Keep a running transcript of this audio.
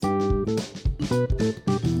Zeitgeist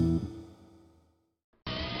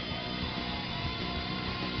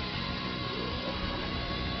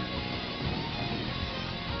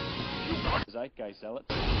Zealots.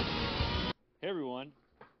 Hey everyone,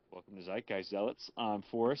 welcome to Zeitgeist Zealots. I'm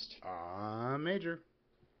Forrest. I'm Major.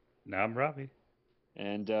 Now I'm Robbie.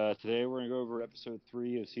 And today we're going to go over episode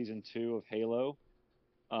 3 of season 2 of Halo.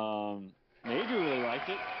 Major really liked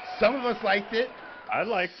it. Some of us liked it. I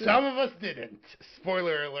liked it. Some of us didn't.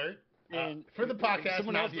 Spoiler alert. And for the podcast,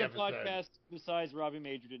 someone not else the on the episode. podcast besides Robbie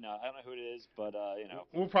Major did not. I don't know who it is, but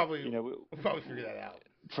we'll probably we'll figure that out.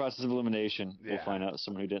 Process of elimination. Yeah. We'll find out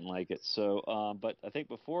someone who didn't like it. So, but I think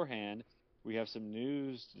beforehand we have some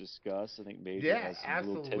news to discuss. I think Major has some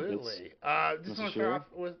little tidbits. Just want to start off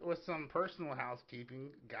with some personal housekeeping,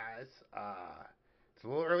 guys. It's a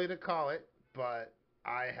little early to call it, but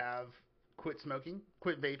I have quit smoking,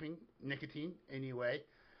 quit vaping, nicotine anyway.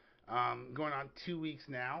 Going on 2 weeks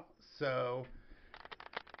now, so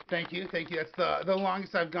thank you. That's the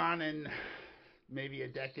longest I've gone in maybe a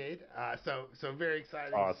decade. So very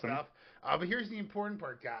exciting stuff. But here's the important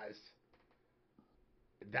part, guys.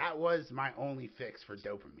 That was my only fix for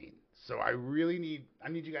dopamine. So I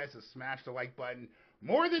need you guys to smash the like button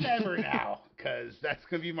more than ever now, because that's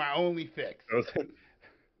gonna be my only fix.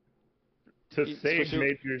 To save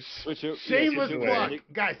Major's shameless plug,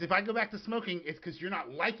 guys. If I go back to smoking, it's because you're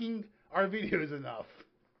not liking our videos enough.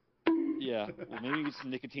 Yeah, well, maybe get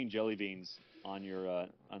some nicotine jelly beans on your on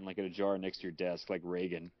like in a jar next to your desk, like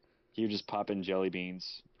Reagan. He would just pop in jelly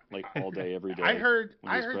beans like all day, every day. I heard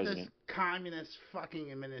president. this communist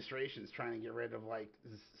fucking administration's trying to get rid of like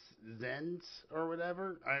Zens or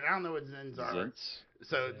whatever. I don't know what Zens are. Zens?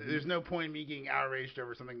 So there's no point in me getting outraged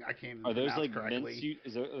over something I can't even Are those pronounce like correctly.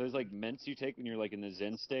 are those like mints you take when you're like in the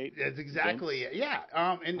Zen state? That's exactly it. Yeah.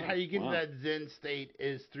 And how you get to that Zen state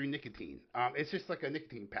is through nicotine. It's just like a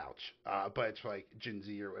nicotine pouch, but it's like Gen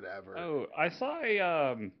Z or whatever. Oh, I saw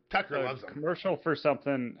a Tucker loves them. commercial for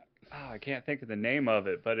something. I can't think of the name of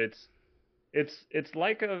it, but it's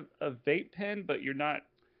like a vape pen, but you're not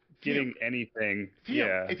getting anything. Fume.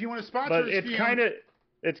 Yeah. If you want to sponsor but us, it's Fume. kind of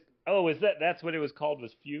that's what it was called,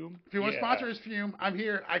 was Fume? If you want to sponsor us, Fume, I'm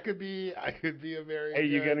here. I could be a very. Hey,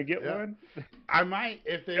 you gonna get one? I might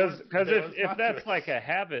if they. Because if that's like a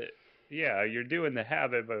habit, yeah, you're doing the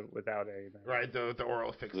habit, but without anything. Right, the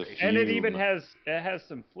oral fixation. And it even has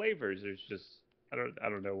some flavors. There's just I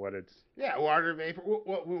don't know what it's. Yeah, water vapor.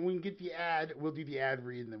 When we get the ad, we'll do the ad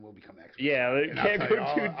read, and then we'll become experts. Yeah, and can't go too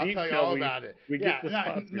deep. I'll tell you all about it. We get the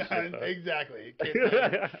sponsorship. Exactly.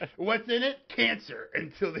 What's in it? Cancer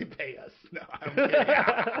until they pay us. No, I'm kidding.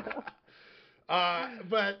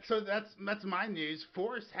 But so that's my news.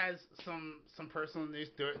 Forrest has some personal news.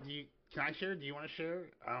 Can I share? Do you want to share?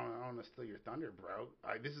 I don't want to steal your thunder, bro.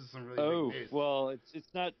 This is some really big news. Well,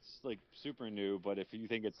 it's not like super new, but if you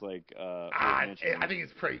think it's like I think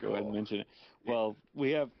it's pretty cool. Go ahead and mention it. Well,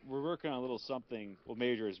 we're working on a little something. Well,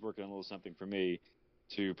 Major is working on a little something for me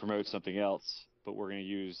to promote something else, but we're going to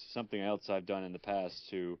use something else I've done in the past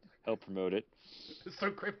to help promote it. It's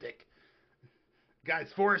so cryptic.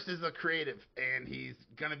 Guys, Forrest is a creative, and he's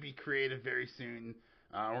going to be creative very soon.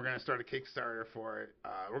 We're going to start a Kickstarter for it.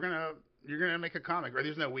 You're going to make a comic, right?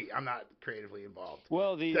 There's no I'm not creatively involved.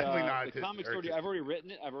 Well, the comic's I've already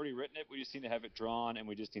written it. We just need to have it drawn, and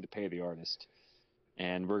we just need to pay the artist.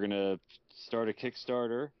 And we're going to start a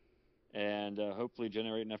Kickstarter and hopefully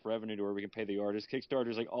generate enough revenue to where we can pay the artist. Kickstarter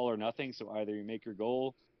is like all or nothing, so either you make your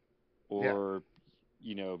goal or,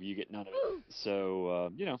 you get none of it.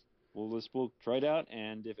 So, we'll try it out,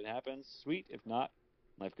 and if it happens, sweet. If not,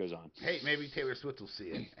 life goes on. Hey, maybe Taylor Swift will see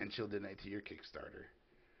it, and she'll donate to your Kickstarter.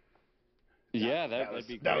 Yeah, that'd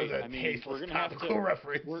be great. That was a tasteless topical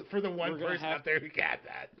reference for the one person out there who got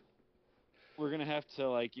that. We're gonna have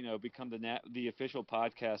to become the official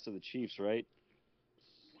podcast of the Chiefs, right?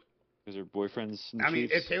 Because they're boyfriends. And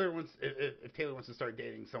Chiefs. If Taylor wants to start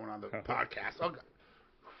dating someone on the podcast, I'll go.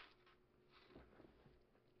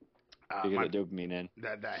 You get the dopamine in.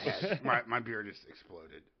 That head, my beard just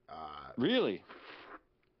exploded. Really?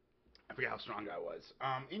 I forget how strong I was.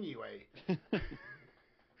 Anyway,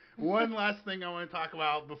 one last thing I want to talk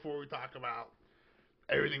about before we talk about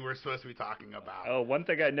everything we're supposed to be talking about. Oh, one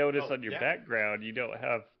thing I noticed on your background, you don't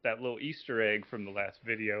have that little Easter egg from the last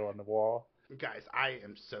video on the wall. Guys, I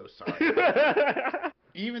am so sorry.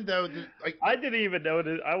 Even though, I didn't even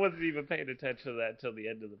notice. I wasn't even paying attention to that until the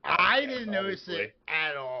end of the podcast. I didn't notice it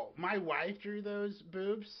at all. My wife drew those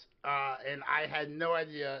boobs, and I had no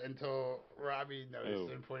idea until Robbie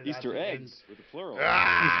noticed and pointed Easter out. eggs with the plural. Easter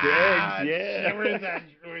eggs, yeah. Where's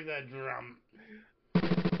that drum?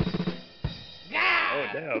 Oh,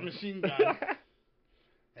 damn. Machine gun.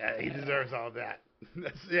 Yeah, he deserves all that.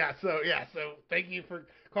 So thank you for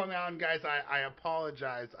calling me out, and guys, I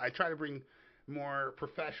apologize. I try to bring more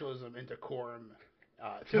professionalism and decorum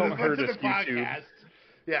to Don't hurt the us, YouTube. podcast.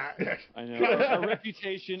 Yeah, I know. Our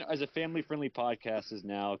reputation as a family-friendly podcast is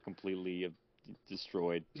now completely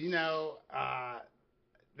destroyed.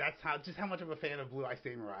 That's how much of a fan of Blue Eye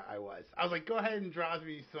Samurai I was. I was like, go ahead and draw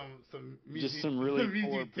me some music, just some really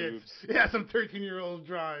poor tips. boobs. Yeah, some 13-year-old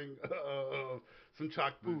drawing, some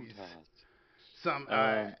chalk boobies, some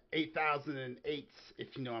 8008s,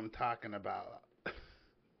 if you know what I'm talking about.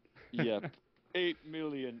 Yep,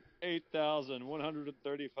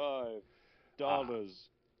 $8,008,135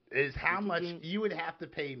 is how much you would have to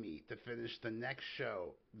pay me to finish the next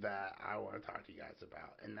show that I want to talk to you guys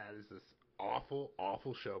about, and that is this awful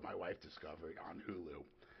show my wife discovered on Hulu.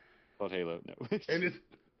 Called Halo, no. And it's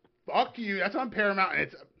fuck you. That's on Paramount,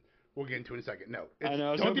 and we'll get into it in a second. No, I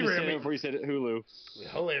know. Don't derail me before you said it. Hulu.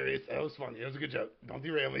 Hilarious. That was funny. That was a good joke. Don't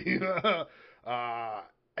derail me.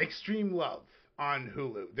 Extreme Love on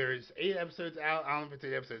Hulu. There's 8 episodes out. I don't know if it's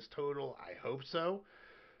 8 episodes total. I hope so.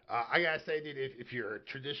 I gotta say, dude, if you're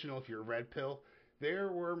traditional, if you're red pill,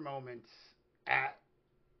 there were moments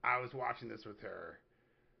I was watching this with her,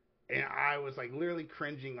 and I was like literally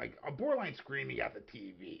cringing, like a borderline screaming at the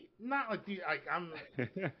TV. Not like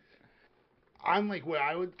I'm like what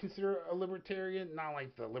I would consider a libertarian, not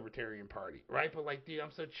like the Libertarian Party, right? But like, dude,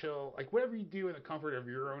 I'm so chill. Like whatever you do in the comfort of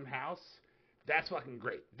your own house, that's fucking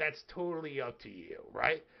great. That's totally up to you,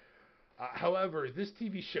 right? However, this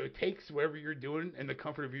TV show takes whatever you're doing in the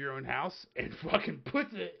comfort of your own house and fucking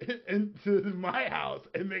puts it into my house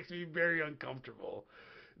and makes me very uncomfortable.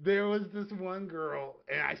 There was this one girl,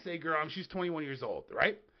 and I say girl, she's 21 years old,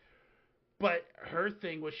 right? But her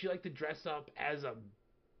thing was she liked to dress up as a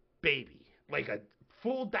baby, like a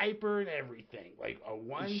full diaper and everything, like a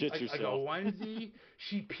onesie.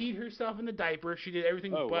 She peed herself in the diaper. She did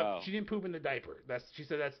everything, but she didn't poop in the diaper. She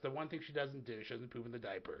said that's the one thing she doesn't do. She doesn't poop in the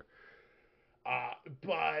diaper.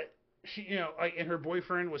 But she, like, and her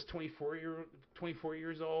boyfriend was 24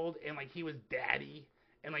 years old, and like he was daddy,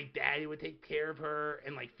 and like daddy would take care of her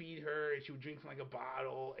and like feed her, and she would drink from like a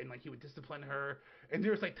bottle, and like he would discipline her. And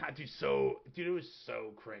there was like time, dude, it was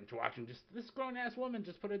so cringe watching just this grown ass woman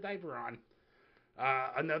just put a diaper on.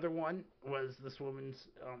 Another one was this woman's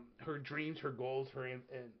her dreams, her goals, her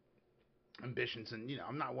ambitions, and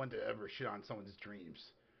I'm not one to ever shit on someone's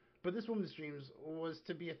dreams. But this woman's dreams was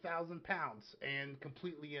to be 1,000 pounds and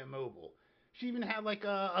completely immobile. She even had like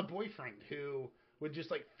a boyfriend who would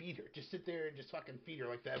just like feed her, just sit there and just fucking feed her,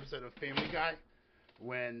 like the episode of Family Guy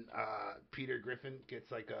when Peter Griffin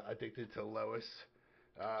gets like addicted to Lois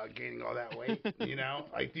gaining all that weight.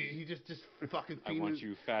 Like dude, he just fucking feeding. I want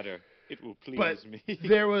you fatter. It will please me.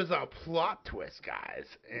 There was a plot twist, guys,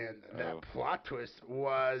 and that plot twist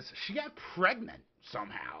was she got pregnant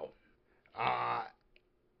somehow.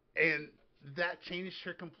 And that changed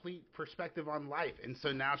her complete perspective on life. And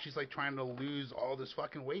so now she's like trying to lose all this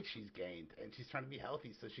fucking weight she's gained, and she's trying to be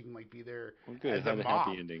healthy so she can like be there as a mom.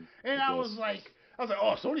 Happy ending. And I was like,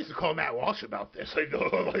 oh, someone needs to call Matt Walsh about this. Like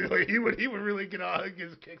he would really get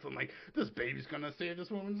his kicks on like this baby's gonna save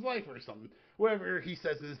this woman's life or something. Whatever he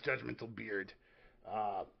says in his judgmental beard.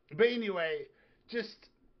 But anyway, just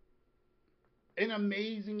an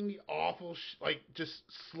amazingly awful just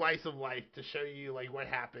slice of life to show you like what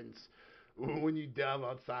happens when you delve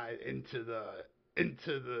outside into the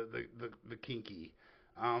kinky.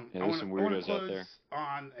 There's some weirdos out there.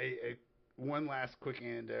 On a one last quick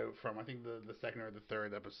anecdote from I think the second or the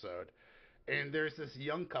third episode, and there's this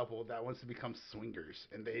young couple that wants to become swingers,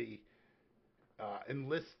 and they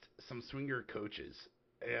enlist some swinger coaches,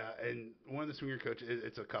 and one of the swinger coaches,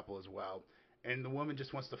 it's a couple as well. And the woman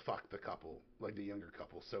just wants to fuck the couple, like the younger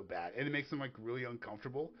couple, so bad. And it makes them, like, really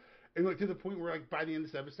uncomfortable. And, like, to the point where, like, by the end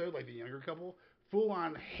of this episode, like, the younger couple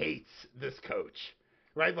full-on hates this coach.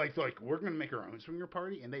 Right? Like, we're going to make our own swinger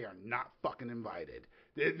party, and they are not fucking invited.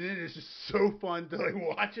 And then it's just so fun to, like,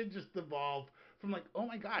 watch it just evolve from, like, oh,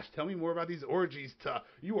 my gosh, tell me more about these orgies to,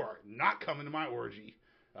 you are not coming to my orgy.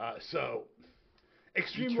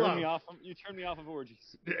 Extreme Love. You turned me off of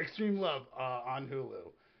orgies. Extreme Love on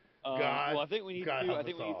Hulu. I think we need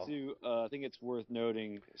to. I think it's worth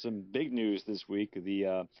noting some big news this week.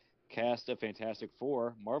 The cast of Fantastic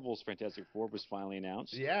Four, Marvel's Fantastic Four, was finally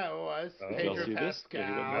announced. Yeah, it was. Pedro Pascal.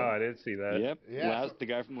 No, I didn't see that. Yep. Yeah. The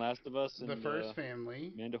guy from Last of Us. And, the first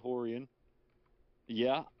family. Mandalorian.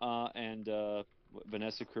 Yeah, and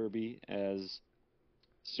Vanessa Kirby as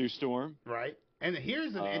Sue Storm. Right. And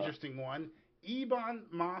here's an interesting one. Ebon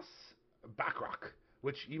Moss-Bachrach,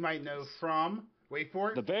 which you might know from Wait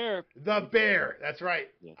for it. The Bear. The Bear. That's right.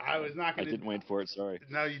 Yeah, I was not going to. I didn't wait for it. Sorry.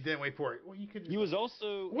 No, you didn't wait for it. Well, you could. He was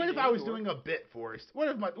also. What if I was doing a bit, Forrest? What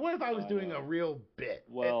if I was doing a real bit?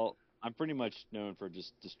 Well, I'm pretty much known for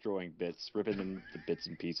just destroying bits, ripping them to bits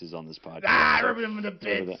and pieces on this podcast. Ripping them to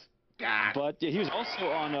bits. God. But yeah, he was also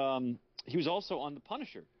on. He was also on The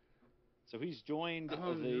Punisher. So he's joined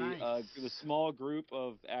the small group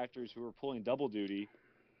of actors who are pulling double duty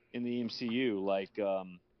in the MCU, like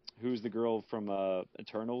who's the girl from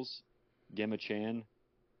Eternals, Gemma Chan.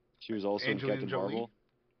 She was also Angelina in Captain Jolie? Marvel.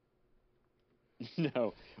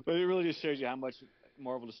 No, but it really just shows you how much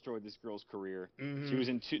Marvel destroyed this girl's career. Mm-hmm. She was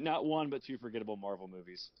in not one but two forgettable Marvel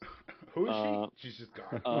movies. Who is she? She's just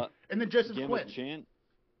gone. And then Joseph Quinn. Chan.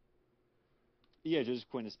 Yeah, Joseph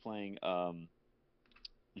Quinn is playing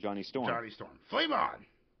Johnny Storm. Johnny Storm. Flame on!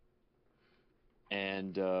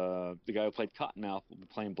 And the guy who played Cottonmouth will be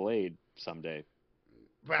playing Blade someday.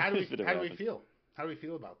 But how do we feel? How do we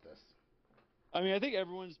feel about this? I mean, I think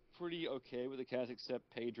everyone's pretty okay with the cast except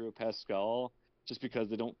Pedro Pascal, just because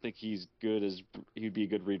they don't think he'd be a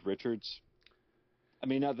good Reed Richards. I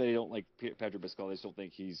mean, not that they don't like Pedro Pascal, they still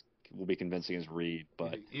think will be convincing as Reed,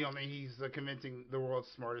 but you don't think he's convincing the world's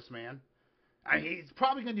smartest man? I mean, he's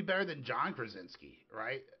probably going to do better than John Krasinski,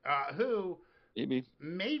 right? Who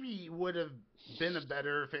maybe would have been a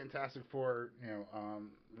better Fantastic Four,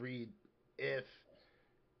 Reed, if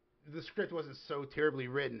the script wasn't so terribly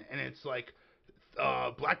written, and it's like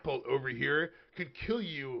Black Bolt over here could kill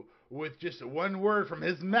you with just one word from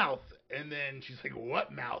his mouth, and then she's like,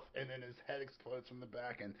 "What mouth?" And then his head explodes from the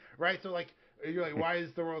back end, right? So like, you're like, why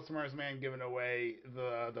is the world's smartest man giving away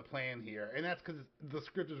the plan here? And that's because the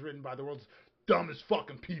script was written by the world's dumbest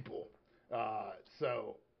fucking people.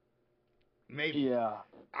 So maybe. Yeah.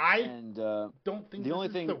 I don't think this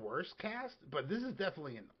is the worst cast, but this is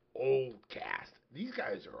definitely an old cast. These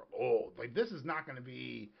guys are old. Like, this is not going to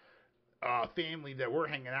be a family that we're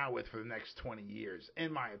hanging out with for the next 20 years,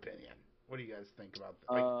 in my opinion. What do you guys think about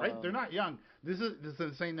that? Right? They're not young. This is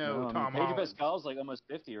Tom Holland. Pedro Pascal's like almost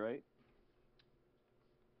 50, right?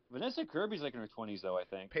 Vanessa Kirby's like in her 20s, though, I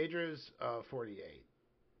think. Pedro's 48.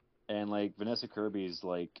 And like Vanessa Kirby's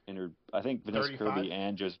like in her, I think Vanessa 35? Kirby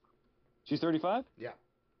and just, she's 35? Yeah.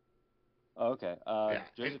 Oh, okay.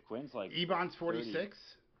 Joseph Quinn's like Ebon's 46. 30.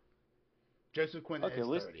 Joseph Quinn is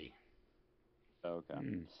 30. Okay.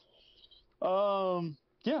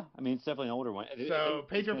 Yeah, I mean, it's definitely an older one. So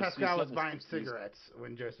Pedro Pascal was buying cigarettes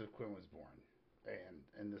when Joseph Quinn was born, and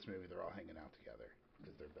in this movie they're all hanging out together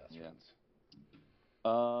because they're best friends.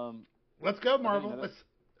 Let's go, Marvel.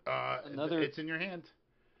 It's in your hand.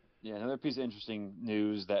 Yeah, another piece of interesting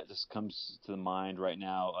news that just comes to the mind right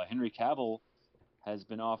now. Henry Cavill has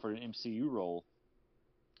been offered an MCU role.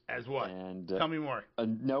 As what? And tell me more.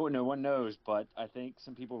 No one knows, but I think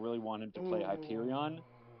some people really want him to play Hyperion,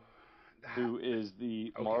 who is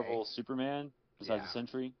the Marvel Superman besides the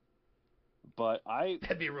Sentry. But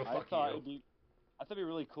that'd be a real fuck I thought it'd be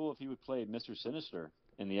really cool if he would play Mr. Sinister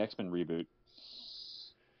in the X-Men reboot.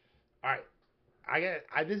 All right.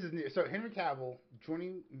 This is new. So Henry Cavill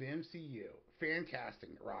joining the MCU. Fan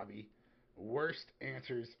casting, Robbie. Worst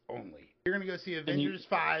answers only. You're going to go see Avengers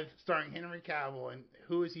 5 starring Henry Cavill, and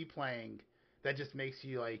who is he playing that just makes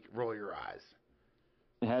you, like, roll your eyes?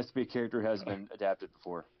 It has to be a character who has been adapted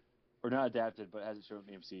before. Or not adapted, but hasn't shown up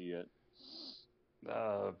in the MCU yet.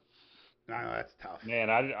 No, that's tough. Man,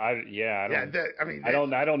 I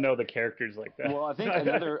don't know the characters like that. Well, I think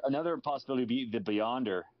another possibility would be the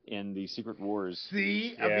Beyonder in the Secret Wars.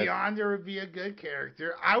 See, a Beyonder would be a good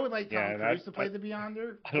character. I would like Tom Cruise to play the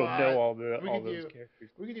Beyonder. I don't know all those characters.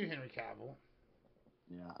 We could do Henry Cavill.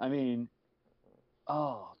 Yeah, I mean,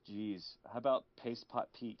 how about Paste Pot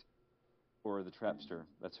Pete or the Trapster?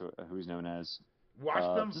 That's who he's known as. Watch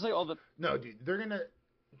them. Just like all the. No, dude, they're gonna.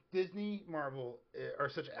 Disney, Marvel are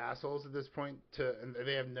such assholes at this point, and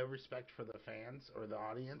they have no respect for the fans or the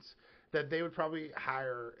audience, that they would probably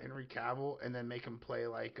hire Henry Cavill and then make him play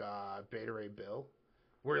like Beta Ray Bill,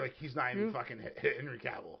 where like he's not even fucking Henry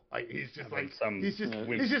Cavill. Like he's just some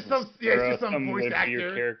voice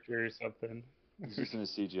actor character or something. He's just in a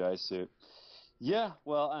CGI suit. Yeah,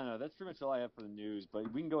 well, I don't know. That's pretty much all I have for the news.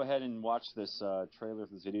 But we can go ahead and watch this trailer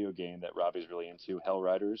for this video game that Robbie's really into,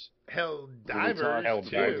 Helldivers. Helldivers.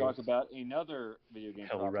 We'll talk about another video game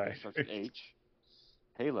that starts with H,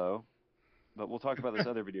 Halo. But we'll talk about this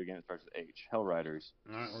other video game that starts with H, Hellriders.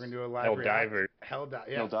 All right, we're gonna do a live Helldivers.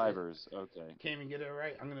 Helldivers. Okay. Can't even get it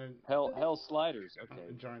right. I'm gonna Hell Sliders. Okay.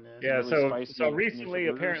 Join in. Yeah. So recently,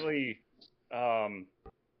 apparently,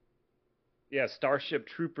 Starship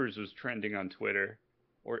Troopers was trending on Twitter,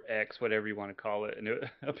 or X, whatever you want to call it, and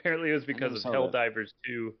apparently it was because of Helldivers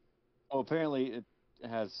 2. Oh, apparently it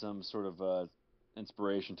has some sort of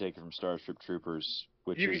inspiration taken from Starship Troopers,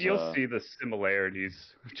 which You'll see the similarities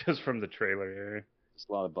just from the trailer here. Just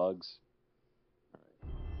a lot of bugs. All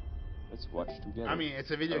right. Let's watch together. I mean,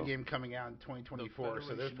 it's a video game coming out in 2024,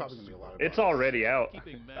 so there's probably going to be a lot of bugs. It's already out.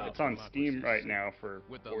 It's on Steam right now for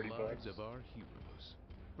 $40.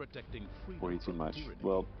 Way too much.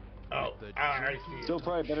 Well, I see. Still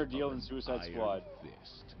probably a better deal than Suicide Squad.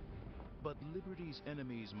 But Liberty's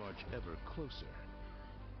enemies march ever closer.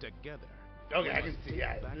 Together. Okay, I can see.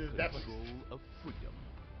 Yeah, this is definitely control of freedom.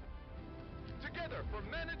 Together for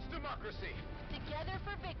managed democracy. Together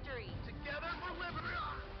for victory. Together for liberty.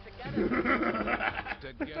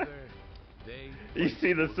 Together, they. You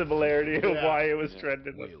see the similarity of why it was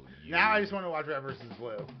trending. Now I just want to watch Red vs.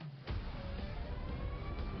 Blue.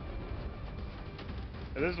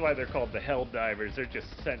 And this is why they're called the Hell Divers. They're just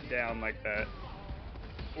sent down like that.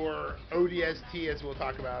 Or ODST, as we'll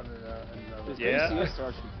talk about in another. Yeah.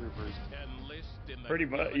 Starship Troopers. Pretty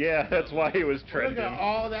much. Yeah, that's why it was trending. Look at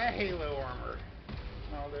all that Halo armor.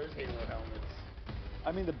 Oh, there's Halo helmets.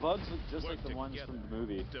 I mean, the bugs look just like the ones from the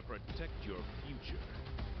movie. To protect your future.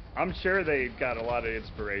 I'm sure they got a lot of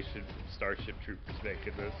inspiration from Starship Troopers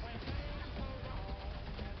making this.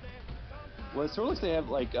 Well, it sort of looks they have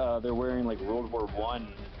like they're wearing like World War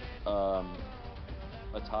I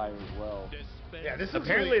attire as well. Yeah, this is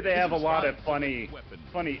apparently they have a lot of funny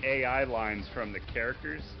AI lines from the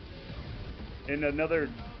characters. In another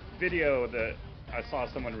video that I saw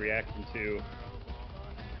someone reacting to,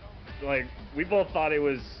 like, we both thought it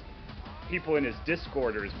was people in his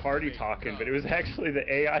Discord or his party talking, but it was actually the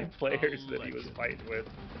AI players that he was fighting with.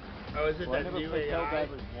 Oh, is it Well, I that never new played AI?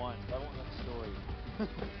 Helldivers 1, so I won't know the story.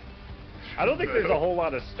 I don't think there's a whole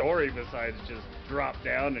lot of story besides just drop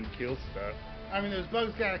down and kill stuff. I mean, those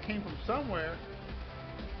bugs came from somewhere.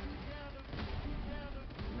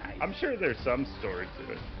 Nice. I'm sure there's some story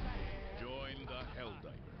to it. Join the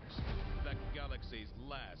Helldivers, the galaxy's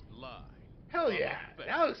last line. Hell yeah,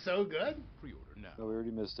 that looks so good. Pre-order now. No, we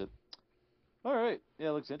already missed it. All right, yeah,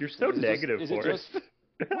 it looks You're interesting. so negative for us.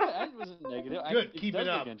 What? I wasn't negative. Good, keep it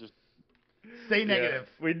up. Just... Stay negative.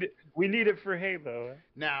 Yeah, we need it for Halo.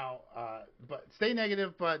 Now, but stay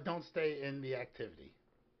negative, but don't stay in the activity.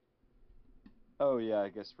 Oh yeah, I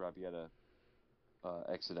guess Rob, you gotta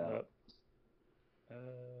exit out.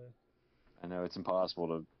 I know it's impossible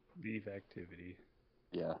to leave activity.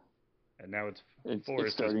 Yeah. And now it's Forrest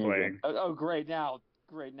is starting playing. Again. Oh, great! Now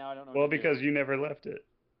I don't know. Well, because you never left it.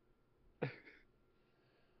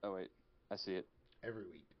 Oh wait, I see it. Every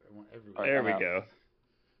week. I want every week. Right, there we go.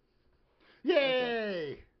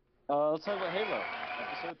 Yay! Okay. Let's talk about Halo,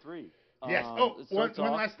 episode 3. Yes.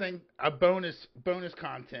 One last thing. A bonus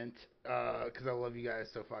content, because I love you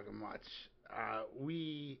guys so fucking much.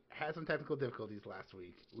 We had some technical difficulties last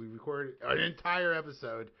week. We recorded an entire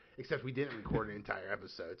episode, except we didn't record an entire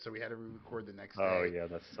episode, so we had to re-record the next day. Oh yeah,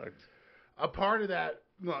 that sucked. A part of that,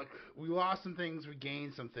 look, we lost some things, we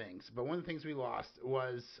gained some things, but one of the things we lost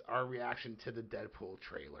was our reaction to the Deadpool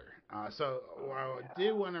trailer. So I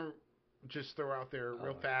did want to just throw out there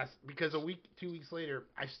real fast, because 2 weeks later,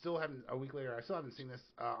 I still haven't seen this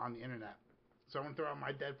on the internet. So I want to throw out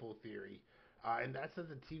my Deadpool theory, and that's that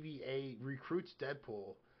the TVA recruits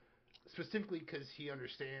Deadpool specifically because he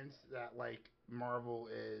understands that, like, Marvel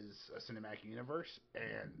is a cinematic universe,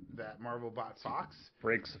 and that Marvel bought Fox.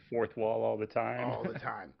 Breaks the fourth wall all the time. All the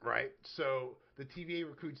time, right? So the TVA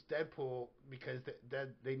recruits Deadpool because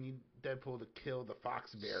they need Deadpool to kill the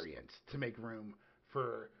Fox variant to make room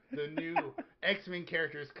for the new X-Men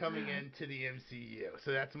characters coming into the MCU.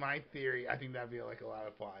 So that's my theory. I think that'd be like a lot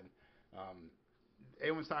of fun.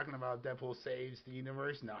 Everyone's talking about Deadpool saves the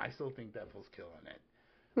universe. No, I still think Deadpool's killing it.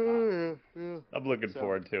 I'm looking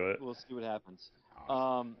forward to it. We'll see what happens.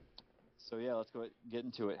 Awesome. So yeah, let's get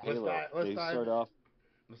into it. Let's Halo. They start off.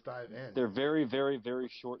 Let's dive in. They're very, very, very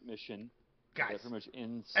short mission. Guys, pretty much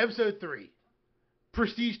ends. Episode 3.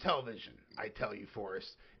 Prestige television, I tell you, Forrest.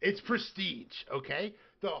 It's prestige, okay?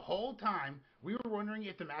 The whole time, we were wondering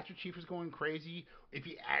if the Master Chief was going crazy, if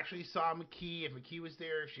he actually saw McKee, if McKee was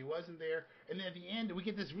there, if she wasn't there. And then at the end, we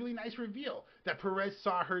get this really nice reveal that Perez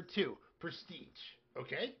saw her too. Prestige,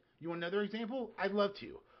 okay? You want another example? I'd love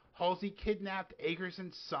to. Halsey kidnapped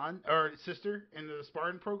Agerson's sister in the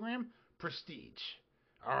Spartan program. Prestige.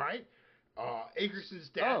 All right? Agerson's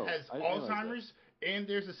dad has Alzheimer's, and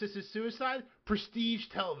there's assisted suicide. Prestige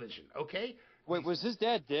television, okay? Wait, was his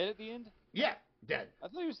dad dead at the end? Yeah, dead. I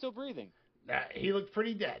thought he was still breathing. He looked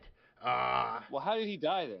pretty dead. Well, how did he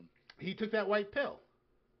die then? He took that white pill.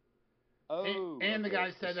 Oh. And the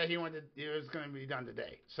guy said that it was going to be done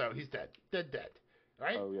today. So he's dead. Dead.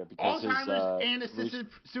 right? Oh yeah, because Alzheimer's and assisted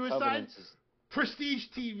suicide. Covenants is... Prestige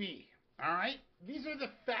TV. All right, these are the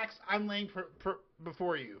facts I'm laying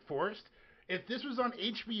before you, Forrest. If this was on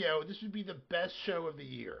HBO, this would be the best show of the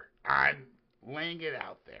year. I'm laying it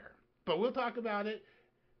out there. But we'll talk about it.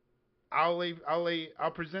 I'll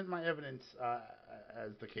present my evidence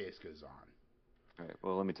as the case goes on. All right.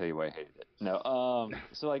 Well, let me tell you why I hated it. No.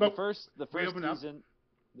 So like the first season,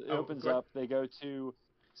 it opens up. They go to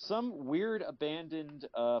some weird abandoned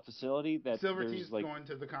facility that Silver Team's like, going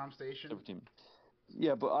to the comm station. Silver Team.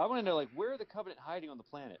 Yeah, but I want to know like where are the Covenant hiding on the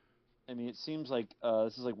planet? I mean, it seems like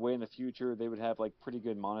this is like way in the future. They would have like pretty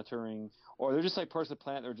good monitoring, or they're just like parts of the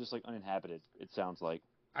planet that are just like uninhabited. It sounds like.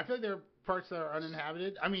 I feel like there are parts that are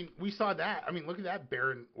uninhabited. I mean, we saw that. I mean, look at that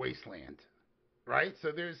barren wasteland, right?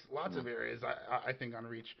 So there's lots of areas I think on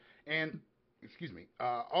Reach. And excuse me,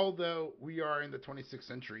 although we are in the 26th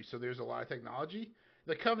century, so there's a lot of technology.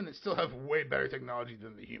 The Covenant still have way better technology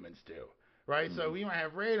than the humans do, right? Mm-hmm. So we might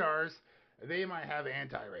have radars. They might have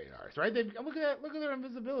anti-radars, right? Look at their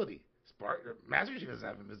invisibility. Master Chief doesn't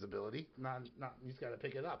have invisibility. He's got to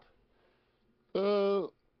pick it up.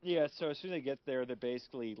 Yeah. So as soon as they get there, they're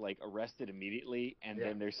basically like arrested immediately, and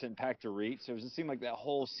then they're sent back to Reach. So it just seemed like that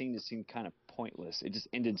whole scene just seemed kind of pointless. It just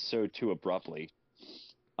ended too abruptly.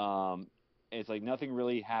 It's like nothing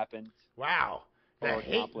really happened. Wow. The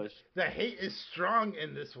hate is strong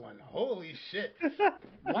in this one. Holy shit.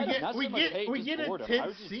 we get a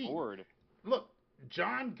tense scene. Bored. Look,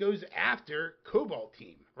 John goes after Cobalt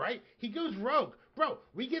Team, right? He goes rogue. Bro,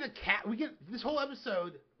 we get this whole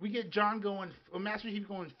episode, we get Master Chief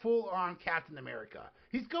going full on Captain America.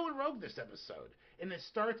 He's going rogue this episode. And it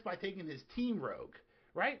starts by taking his team rogue,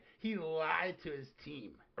 right? He lied to his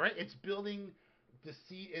team, right? It's building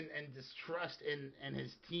deceit and distrust in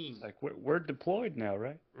his team. Like we're deployed now,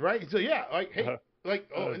 right? Right. So yeah, like hey,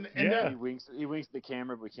 he winks at the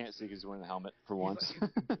camera, but we can't see because he's wearing the helmet for once.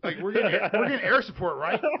 Like we're getting air support,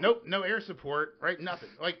 right? Nope, no air support, right? Nothing.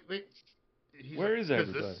 Like where is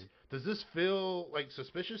everybody? Does this feel like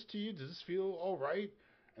suspicious to you? Does this feel all right?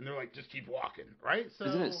 And they're like, just keep walking, right? So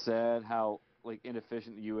isn't it sad how like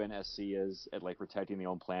inefficient the UNSC is at like protecting the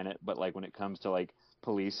own planet, but like when it comes to like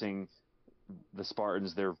policing the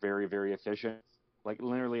Spartans, they're very, very efficient. Like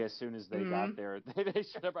literally, as soon as they got there, they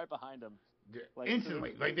showed up right behind them, like,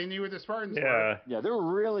 instantly. Like they knew where the Spartans were. Yeah, they were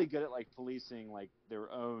really good at like policing like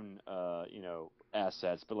their own,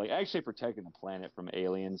 assets, but like actually protecting the planet from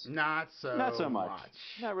aliens. Not so much.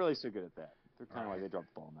 Not really so good at that. They're kind of like they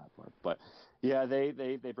dropped the ball on that part. But yeah,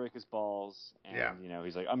 they break his balls, and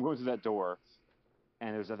he's like, I'm going through that door,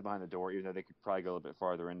 and there's nothing behind the door, even though they could probably go a little bit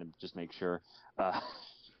farther in to just make sure.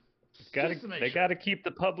 They got to keep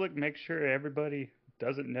the public, make sure everybody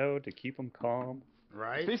doesn't know, to keep them calm.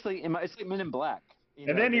 Right. Basically, it's like Men in Black.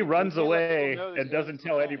 And then he runs away and doesn't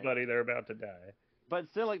tell anybody they're about to die. But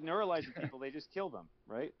still, like neuralizing people, they just kill them,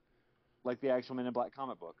 right? Like the actual Men in Black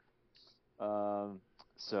comic book.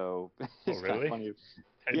 So it's kind of funny.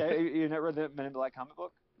 Yeah, you never read the Men in Black comic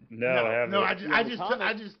book? No, I haven't. No,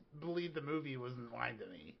 I just believe the movie wasn't lying to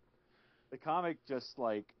me. The comic just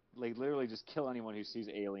like literally just kill anyone who sees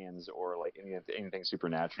aliens or like anything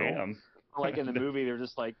supernatural. Damn. Like in the movie, they're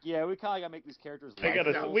just like, yeah, we kind of gotta make these characters.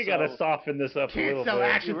 We gotta soften this up a little bit. Can't sell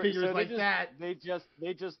action figures like that. They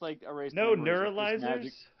just like erase. No neuralizers.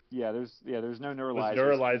 Yeah, there's no neuralizers.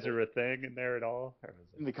 Was neuralizer a thing in there at all?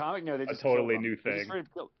 In the comic, no, they just a totally new thing.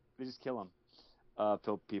 They just kill them.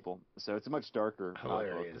 Kill people. So it's a much darker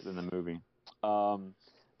book than the movie.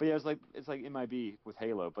 But yeah, it's like MIB with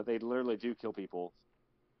Halo, but they literally do kill people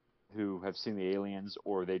who have seen the aliens,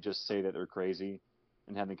 or they just say that they're crazy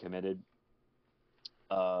and have been committed.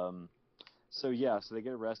 So they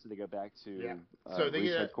get arrested. They go back to so they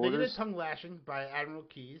get a tongue lashing by Admiral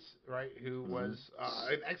Keyes, right? Who was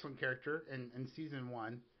an excellent character in season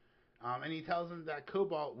 1, and he tells them that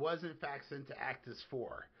Cobalt was in fact sent to Actus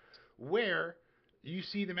 4, where you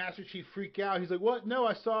see the Master Chief freak out. He's like, "What? No,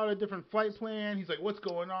 I saw a different flight plan." He's like, "What's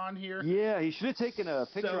going on here?" Yeah, he should have taken a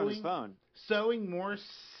picture on his phone. Sowing more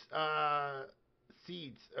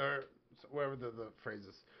seeds, or whatever the phrase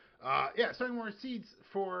is. Sowing more seeds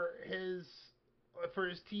for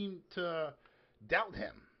his team to doubt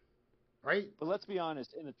him, right? But let's be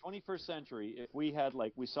honest. In the 21st century, if we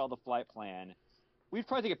saw the flight plan, we'd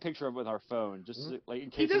probably take a picture of it with our phone, just like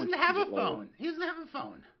in case. He doesn't have a phone. He doesn't have a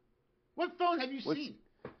phone. What phone have you seen?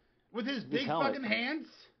 With his big fucking hands?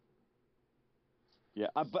 Yeah,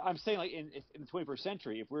 but I'm saying like in the 21st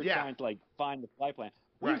century, if we're trying to like find the flight plan,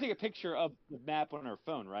 we would take a picture of the map on our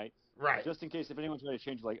phone, right? Right. Just in case if anyone's trying to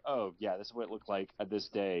change, like, oh yeah, this is what it looked like at this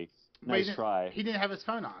day. Nice try. He didn't have his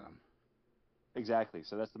phone on him. Exactly.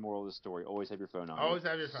 So that's the moral of the story. Always have your phone on. Always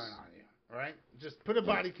have your phone on you. All right. Just put a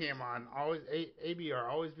body cam on. Always ABR.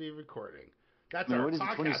 Always be recording. That's our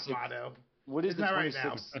podcast motto. What is Isn't the that right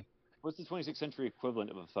now? What's the 26th century equivalent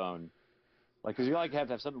of a phone? Like, because you have to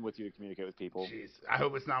have something with you to communicate with people. Jeez, I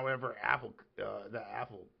hope it's not whatever the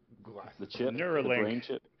Apple glasses. The chip, Neuralink. the brain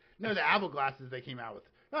chip. No, the Apple glasses they came out with.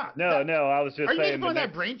 No, I was just saying. Are you making fun of that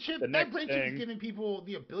that brain chip? That brain chip is giving people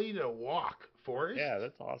the ability to walk. Forrest? Yeah,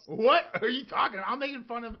 that's awesome. What are you talking about? I'm making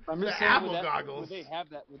fun of the Apple goggles. Would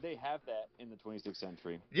they have that in the 26th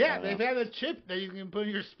century? Yeah, they've had a chip that you can put in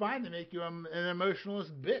your spine to make you an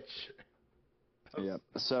emotionalist bitch. Yeah.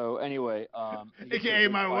 So anyway, AKA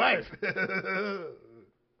my wife.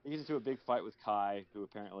 He gets into a big fight with Kai, who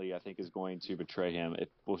apparently I think is going to betray him.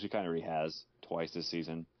 She kind of already has twice this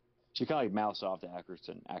season. She kind of like mouths off to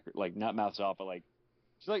Ackerson. Like not mouths off, but like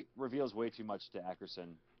she like reveals way too much to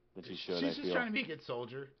Ackerson than she should. She's just trying to be a good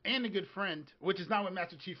soldier and a good friend, which is not what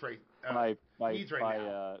Master Chief needs right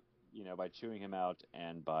now. By chewing him out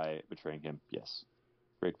and by betraying him. Yes,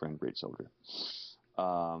 great friend, great soldier.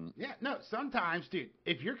 Sometimes, dude,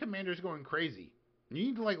 if your commander's going crazy, you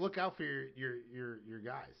need to like look out for your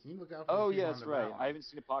guys. You need to look out for. Oh yeah, that's right. I haven't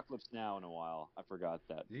seen Apocalypse Now in a while. I forgot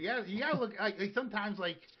that. You gotta look like sometimes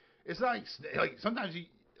like it's not like sometimes you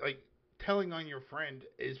like telling on your friend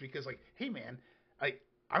is because like, hey man, like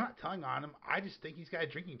I'm not telling on him. I just think he's got a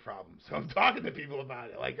drinking problem, so I'm talking to people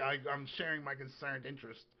about it. Like I'm sharing my concerned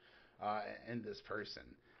interest in this person.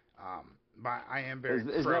 But I am very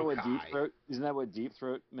pro Kai. Isn't that what Deep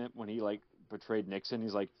Throat meant when he like betrayed Nixon?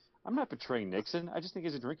 He's like, I'm not betraying Nixon. I just think he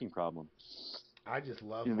has a drinking problem. I just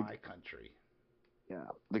love my country. Yeah,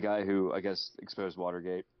 the guy who I guess exposed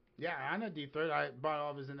Watergate. Yeah, I know Deep Throat. I bought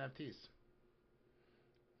all of his NFTs.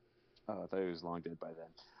 Oh, I thought he was long dead by then.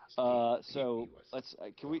 So let's.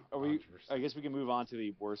 I guess we can move on to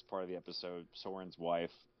the worst part of the episode. Soren's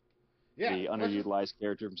wife. Yeah, the underutilized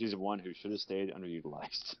character from season 1 who should have stayed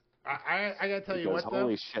underutilized. I gotta tell you what, though.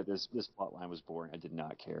 Holy shit, this plot line was boring. I did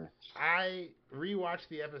not care. I rewatched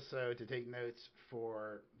the episode to take notes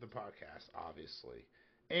for the podcast, obviously.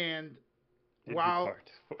 And while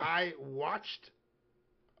I watched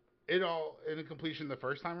it all in completion the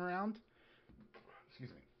first time around,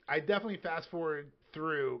 I definitely fast forwarded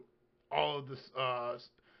through all of this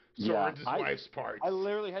Soren's wife's parts. I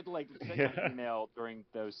literally had to like send an email during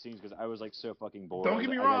those scenes because I was like so fucking bored. Don't get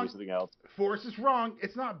me wrong. Something else. Forrest is wrong.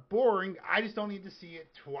 It's not boring. I just don't need to see it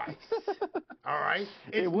twice. All right.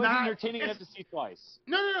 It wasn't entertaining enough to see twice.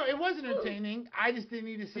 No. It was entertaining. I just didn't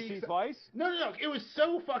need to see twice. No. It was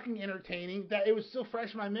so fucking entertaining that it was still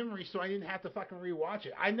fresh in my memory, so I didn't have to fucking rewatch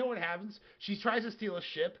it. I know what happens. She tries to steal a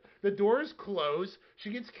ship. The doors close.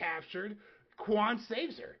 She gets captured. Quan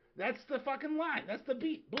saves her. That's the fucking line. That's the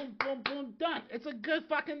beat. Boom, boom, boom, done. It's a good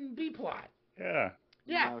fucking B-plot. Yeah.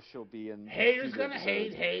 Now she'll be in. Haters gonna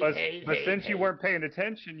hate. But since you weren't paying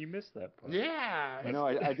attention, you missed that part. Yeah. I know.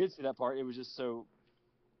 I did see that part. It was just so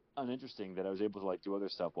uninteresting that I was able to like do other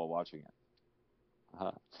stuff while watching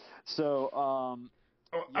it. So.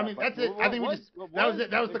 I mean, that's it. I think that was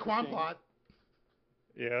it. That was the Quan plot.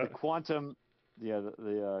 Yeah. The quantum. Yeah.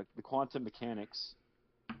 The quantum mechanics.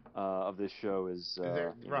 Of this show is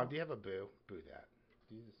there, Rob, do you have a boo? Boo that.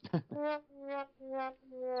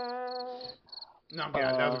 No, I'm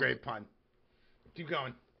kidding. That was a great pun. Keep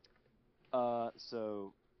going.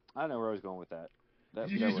 So I don't know where I was going with that.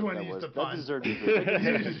 You just want to use the pun. That deserved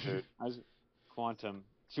quantum.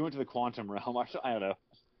 She went to the quantum realm. I don't know.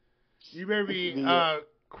 You better be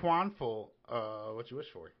quanful. What you wish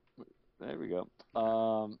for. There we go.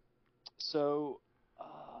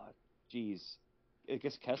 Geez. I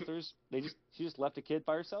guess Kessler's. She just left a kid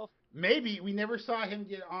by herself. Maybe we never saw him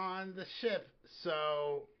get on the ship,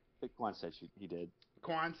 so. But Quan said he did.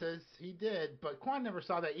 Quan says he did, but Quan never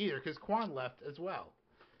saw that either because Quan left as well.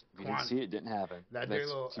 If you didn't see it, it didn't happen. That dirty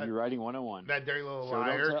little. TV writing 101. That dirty little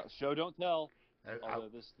liar. Show don't tell. Although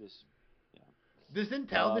this. This didn't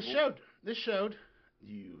tell. This showed. This showed.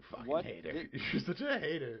 You fucking hater. You're such a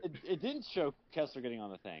hater. It didn't show Kessler getting on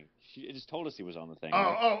the thing. It just told us he was on the thing.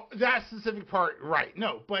 Oh, that specific part, right.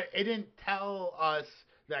 No, but it didn't tell us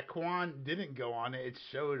that Quan didn't go on it. It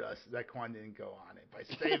showed us that Quan didn't go on it by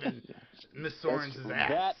saving Miss Soren's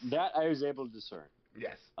ass. That I was able to discern.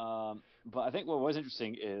 Yes. But I think what was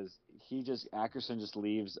interesting is Ackerson just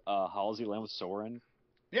leaves Halsey land with Soren.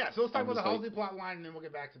 Yeah, so let's talk about the Halsey plot line, and then we'll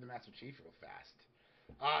get back to the Master Chief real fast.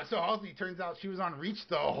 So Halsey, turns out she was on Reach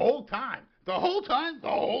the whole time.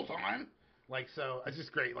 Like, so it's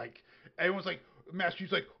just great. Like, everyone's like, Master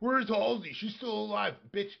Chief's like, "Where's Halsey? She's still alive,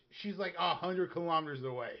 bitch. She's like 100 kilometers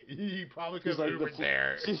away. You probably could have Ubered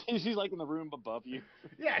there." She's like in the room above you.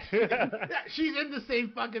 Yeah, she's in the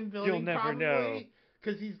same fucking building. You'll never probably, know.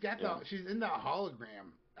 because she's in that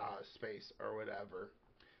hologram space or whatever.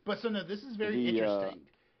 But so no, this is very interesting.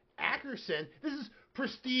 Ackerson, this is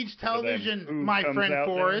prestige television, my friend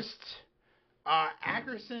Forrest.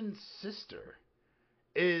 Ackerson's sister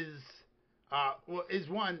is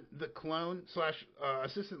one the clone /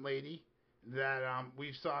 assistant lady that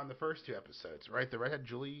we saw in the first 2 episodes, right? The redhead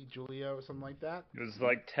Julia or something like that. It was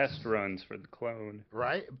like test runs for the clone,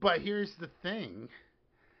 right? But here's the thing: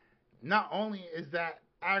 not only is that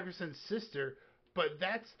Ackerson's sister, but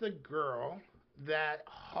that's the girl that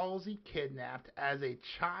Halsey kidnapped as a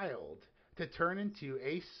child to turn into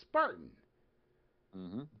a Spartan.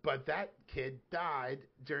 Mm-hmm. But that kid died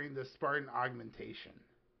during the Spartan augmentation.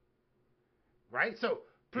 Right? So,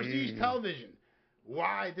 prestige television.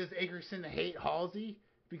 Why does Ackerson hate Halsey?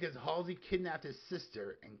 Because Halsey kidnapped his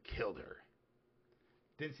sister and killed her.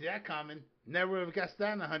 Didn't see that coming. Never would have guessed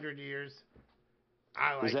that in 100 years.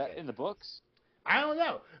 I like it. Is that in the books? I don't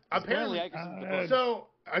know. Apparently, so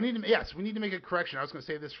we need to make a correction. I was going to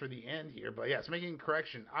say this for the end here, but yes, making a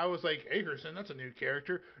correction. I was like, Ackerson, that's a new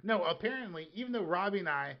character. No, apparently, even though Robbie and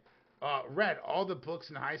I read all the books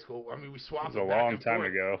in high school, I mean, we swapped it was a long time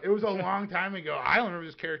ago. It was a long time ago. I don't remember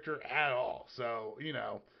this character at all. So,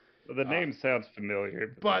 Well, the name sounds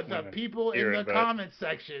familiar. But the people in the comment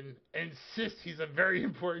section insist he's a very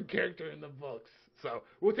important character in the books. So,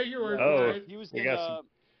 we'll take your word for it. He was in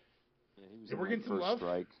we're getting some love.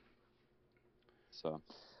 Strike. So,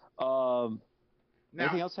 now,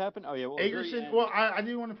 anything else happen? Oh yeah, Ackerson. Well, I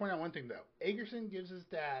do want to point out one thing though. Ackerson gives his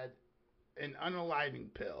dad an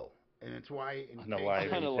unaliving pill, and it's why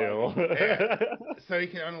unaliving pill. Yeah, so he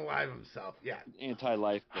can unalive himself. Yeah,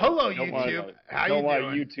 anti-life. Hello, YouTube. How you doing? Don't let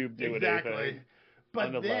YouTube do exactly. anything.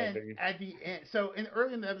 But then at the end, so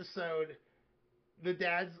early in the episode, the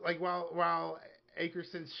dad's like while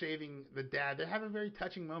Ackerson's shaving the dad, they have a very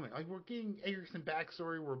touching moment. Like, we're getting Ackerson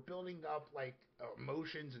backstory. We're building up like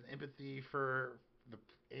emotions and empathy for the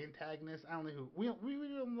antagonist. I don't know who we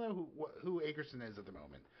don't know who Ackerson is at the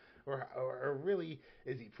moment, or really,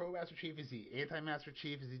 is he pro Master Chief? Is he anti Master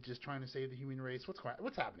Chief? Is he just trying to save the human race?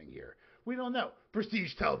 What's happening here? We don't know.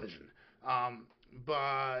 Prestige television.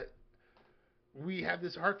 But we have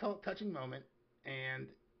this heartfelt, touching moment, and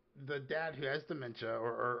the dad, who has dementia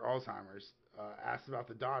or Alzheimer's, asks about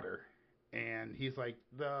the daughter, and he's like,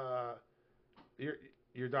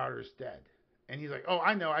 your daughter's dead. And he's like, oh,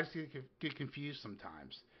 I know, I just get confused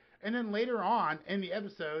sometimes. And then later on in the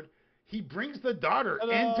episode, he brings the daughter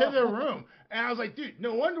into the room. And I was like, dude,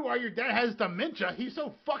 no wonder why your dad has dementia. He's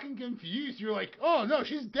so fucking confused. You're like, oh, no,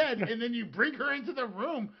 she's dead. And then you bring her into the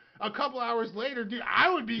room a couple hours later. Dude,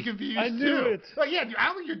 I would be confused, I knew it. Like, yeah, dude, I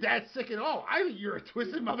don't think your dad's sick at all. I think you're a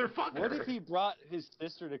twisted motherfucker. What if he brought his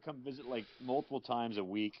sister to come visit, like, multiple times a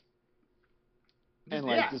week? And,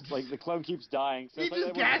 like, like, the clone keeps dying. So he's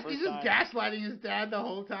just gaslighting his dad the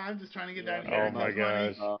whole time, just trying to get that inheritance money. Oh, my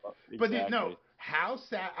gosh. Exactly. But, dude, no. How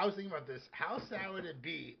sad, I was thinking about this, how sad would it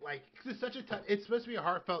be, like, cause it's supposed to be a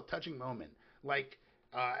heartfelt, touching moment, like,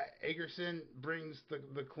 Ackerson brings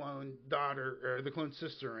the clone daughter, or the clone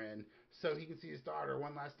sister in, so he can see his daughter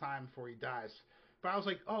one last time before he dies, but I was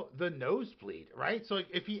like, oh, the nosebleed, right, so, like,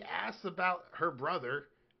 if he asks about her brother,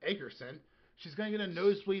 Ackerson, she's gonna get a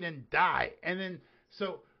nosebleed and die, and then,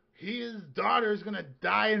 so, his daughter is gonna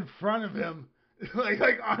die in front of him, like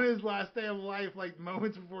on his last day of life, like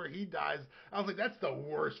moments before he dies. I was like, that's the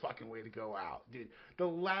worst fucking way to go out, dude. The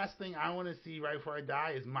last thing I want to see right before I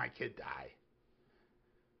die is my kid die.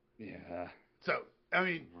 Yeah. So, I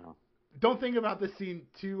mean, don't think about this scene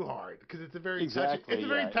too hard, because it's a very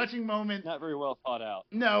touching moment. Not very well thought out.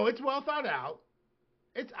 No, it's well thought out.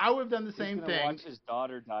 I would have done the same thing. Watch his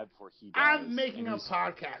daughter die before he dies. I'm making a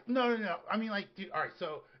podcast. No. I mean, like, dude, all right,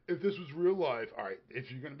 so if this was real life, all right,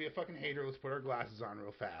 if you're going to be a fucking hater, let's put our glasses on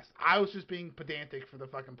real fast. I was just being pedantic for the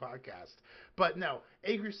fucking podcast. But no,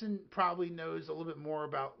 Ackerson probably knows a little bit more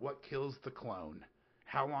about what kills the clone,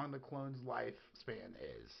 how long the clone's lifespan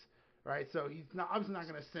is, right? So he's obviously not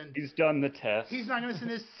going to send... He's done the test. He's not going to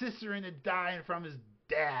send his sister in to die from his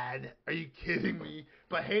dad. Are you kidding me?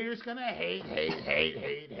 But haters going to hate.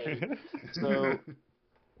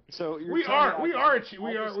 So we are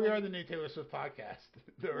the new Taylor Swift podcast.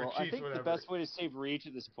 Well, I think the best way to save Reach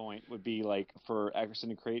at this point would be like for Ackerson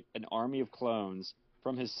to create an army of clones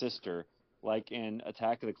from his sister, like in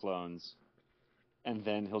Attack of the Clones, and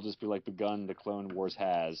then he'll just be like the gun the Clone Wars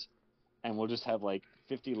has, and we'll just have like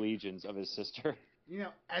 50 legions of his sister.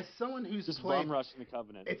 as someone who's just played, bum rushing the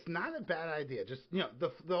Covenant. it's not a bad idea. Just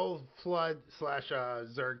the old flood /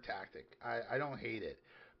 Zerg tactic. I don't hate it,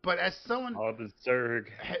 but as someone the Zerg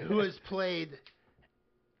who has played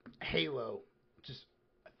Halo just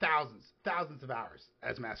thousands of hours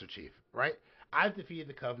as Master Chief, right? I've defeated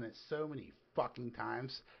the Covenant so many fucking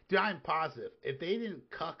times. Dude, I'm positive if they didn't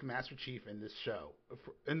cuck Master Chief in this show,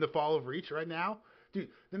 in the Fall of Reach right now, dude,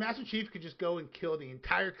 the Master Chief could just go and kill the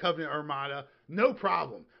entire Covenant Armada, no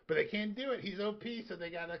problem. But they can't do it. He's OP, so they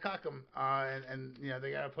gotta cuck him, and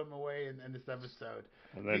they gotta put him away in this episode.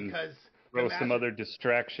 And then because throw some other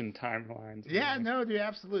distraction timelines. Yeah, no, dude,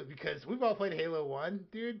 absolutely. Because we've all played Halo 1,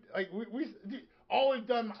 dude. Like dude, all we've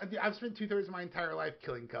done, I've spent 2/3 of my entire life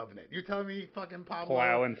killing Covenant. You're telling me fucking Pablo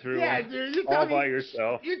plowing through, yeah, dude, all by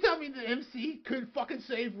yourself. You're telling me the MC could fucking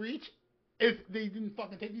save Reach if they didn't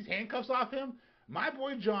fucking take these handcuffs off him? My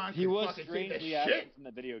boy John, he was fucking strangely absent absent from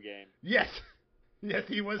the video game. Yes,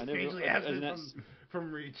 he was strangely absent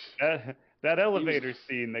from Reach. That elevator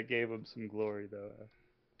scene that gave him some glory, though.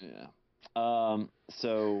 Yeah.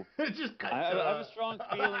 So it just I have a strong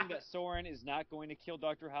feeling that Soren is not going to kill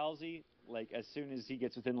Dr. Halsey. Like as soon as he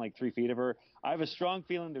gets within like 3 feet of her, I have a strong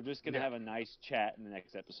feeling they're just going to have a nice chat in the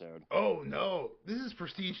next episode. Oh no, this is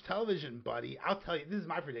prestige television, buddy. I'll tell you, this is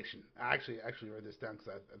my prediction. I actually wrote this down because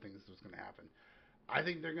I think this was going to happen. I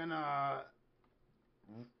think they're gonna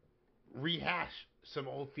rehash some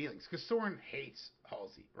old feelings because Soren hates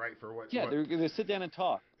Halsey, right? For what? Yeah, they're gonna sit down and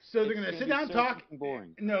talk. So they're gonna sit down and talk.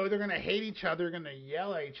 Boring. No, they're gonna hate each other. They're gonna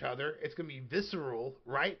yell at each other. It's gonna be visceral,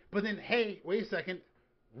 right? But then, hey, wait a second,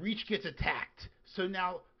 Reach gets attacked. So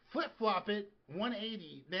now flip flop it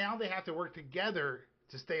 180. Now they have to work together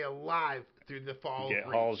to stay alive through the fall. Get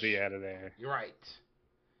of Reach. Halsey out of there. You're right.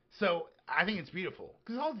 So I think it's beautiful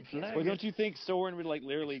because Halsey can't. Well, don't you think Soren would like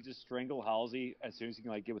literally just strangle Halsey as soon as he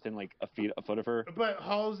can like get within like a foot of her? But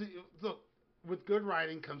Halsey, look, with good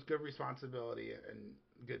writing comes good responsibility and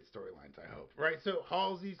good storylines. I hope, right? So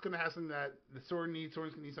Halsey's gonna have something that the Soren needs.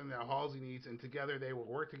 Soren's gonna need something that Halsey needs, and together they will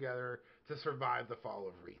work together to survive the fall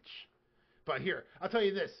of Reach. But here, I'll tell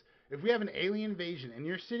you this: if we have an alien invasion and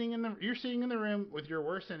you're sitting in the room with your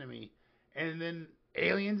worst enemy, and then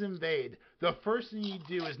aliens invade, the first thing you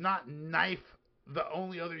do is not knife the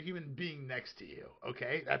only other human being next to you.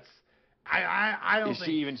 Okay, that's I don't. Is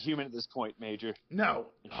she even human at this point, Major? No,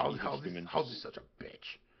 Halsey's such a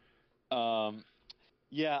bitch.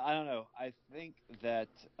 Yeah, I don't know. I think that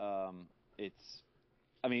it's.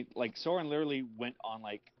 I mean, like Soren literally went on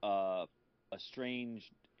like a strange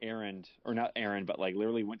errand, or not errand, but like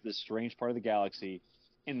literally went to this strange part of the galaxy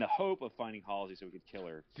in the hope of finding Halsey so he could kill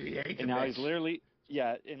her. And now he's literally.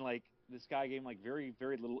 Yeah, and like this guy gave him like very,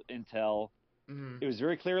 very little intel. Mm-hmm. It was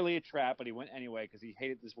very clearly a trap, but he went anyway because he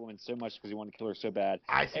hated this woman so much because he wanted to kill her so bad.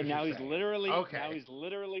 And now he's literally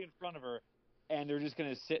in front of her, and they're just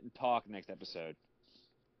gonna sit and talk next episode.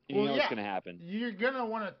 And you know what's gonna happen. You're gonna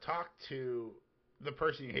want to talk to the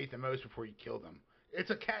person you hate the most before you kill them. It's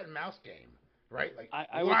a cat and mouse game, right? Like,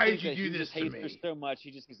 why did you do this to me? He just hates her so much,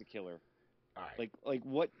 he just needs to kill her. All right. Like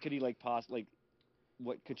what could he like possibly?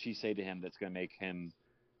 What could she say to him that's going to make him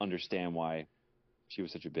understand why she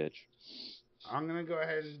was such a bitch? I'm going to go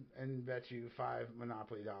ahead and bet you $5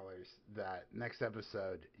 Monopoly that next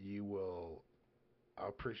episode you will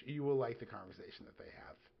like the conversation that they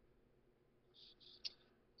have.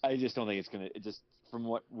 I just don't think it's going to. It just from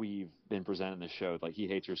what we've been presented in the show, like he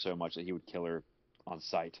hates her so much that he would kill her on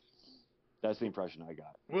sight. That's the impression I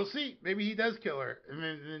got. We'll see. Maybe he does kill her, and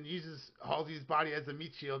then uses Halsey's body as a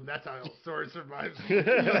meat shield, and that's how Soren survives. That's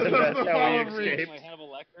how he escaped. Like Hannibal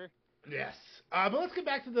Lecter. Yes. But let's get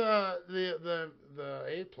back to the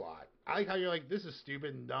A plot. I like how you're like, this is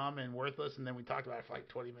stupid and dumb and worthless, and then we talked about it for like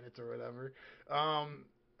 20 minutes or whatever,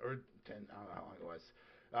 or 10. I don't know how long it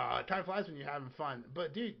was. Time flies when you're having fun.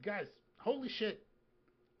 But dude, guys, holy shit.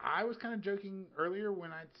 I was kind of joking earlier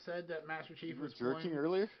when I said that Master Chief was jerking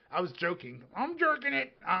earlier. I was joking. I'm jerking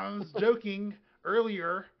it. I was joking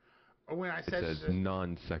earlier when I said it's as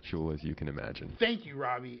non-sexual as you can imagine. Thank you,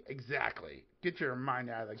 Robbie. Exactly. Get your mind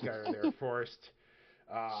out of the gutter there, Forrest.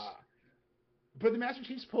 But the Master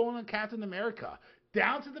Chief's pulling on Captain America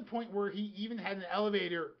down to the point where he even had an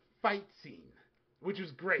elevator fight scene, which was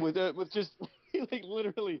great. With just like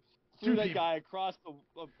literally. Threw that guy across the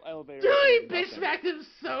elevator. Dude, he bitch smacked him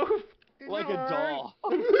so like a doll.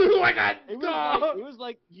 Like a doll. It was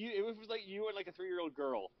like you and like a 3-year-old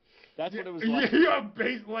girl. That's what it was like.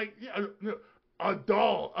 a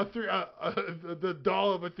doll, the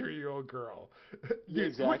doll of a 3-year-old girl. Dude,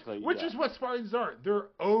 exactly. Which is what Spartans are. They're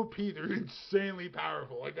OP. They're insanely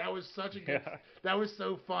powerful. Like that was such a good. Yeah. That was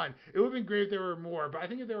so fun. It would have been great if there were more. But I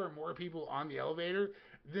think if there were more people on the elevator,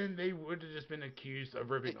 then they would have just been accused of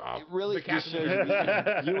ripping off It really the just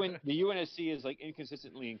captain. shows the UNSC is like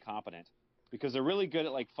inconsistently incompetent because they're really good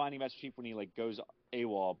at like finding Master Chief when he like goes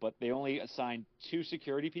AWOL, but they only assign 2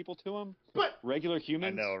 security people to him. But regular I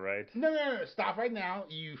humans. know, right? no, stop right now,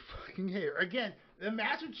 you fucking hater. Again, the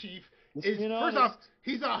Master Chief is You know, first off,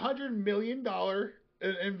 he's $100 million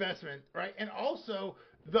investment, right? And also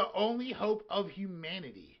the only hope of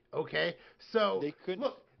humanity. Okay, so They couldn't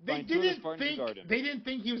look. They find 2 of the didn't Spartans to guard him. They didn't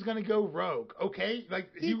think he was going to go rogue. Okay, like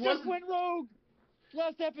He wasn't. just went rogue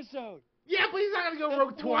last episode. Yeah, but he's not going to go That's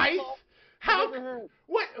rogue the twice. worst How? I've ever heard.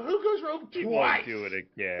 What? Who goes rogue He twice? won't do it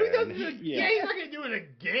Who does again. it again? Yeah. He's not going to do it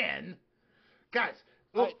again. Guys,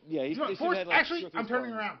 look. Yeah, he's you know, they should've had, like, 2 actually, or 3 I'm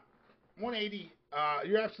turning Spartans. around. 180.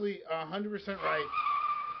 You're absolutely 100% right.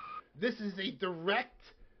 This is a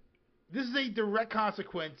direct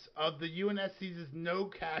consequence of the UNSC's no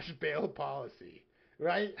cash bail policy.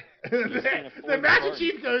 Right? The Master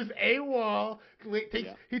Chief goes AWOL.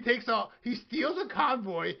 He steals a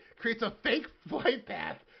convoy, creates a fake flight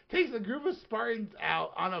path, takes a group of Spartans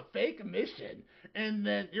out on a fake mission, and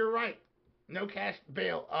then you're right. No cash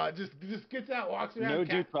bail. Just gets out, walks around. No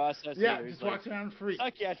due process. Yeah, either. just He's walks around free.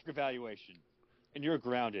 Psychiatric evaluation, and you're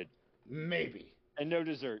grounded, Maybe. and no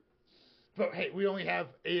dessert. But hey, we only have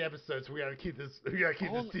 8 episodes, so we gotta keep this. We gotta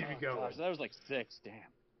keep this TV going. Gosh, that was like 6. Damn.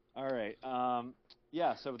 All right.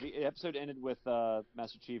 Yeah. So the episode ended with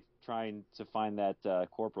Master Chief trying to find that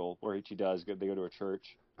corporal, or he does. They go to a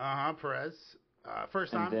church. Perez.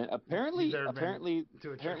 First And time. then apparently to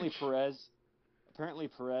a church.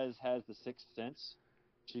 Perez has the 6th sense.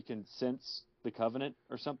 She can sense the Covenant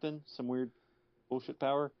or something. Some weird bullshit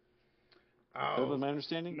power. That was my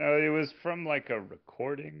understanding. No, it was from like a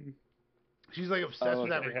recording. She's like obsessed with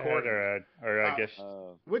that recording. Or I guess.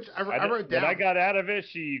 Which I wrote down. What I got out of it,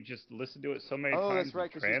 she just listened to it so many times that's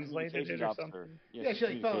right, and translated it or something. Yeah, she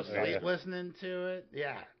like fell asleep listening to it.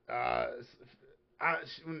 Yeah.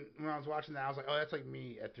 When I was watching that, I was like, oh, that's like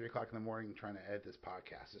me at 3 o'clock in the morning trying to edit this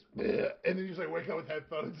podcast. Just, and then you just like wake up with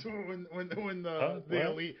headphones when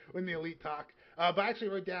the elite talk. But I actually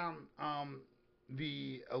wrote down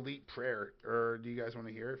the elite prayer. Or do you guys want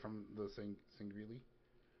to hear it from the Singreely?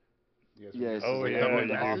 Yes. Oh, like, yeah. I'm going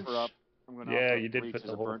to offer up. You did put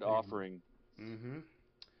the whole burnt thing. offering. Mm-hmm.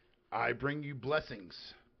 I bring you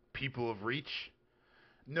blessings, people of Reach.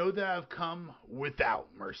 Know that I've come without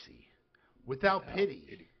mercy, without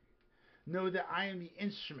pity. Know that I am the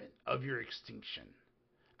instrument of your extinction.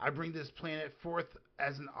 I bring this planet forth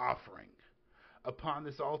as an offering. Upon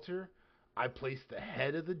this altar, I place the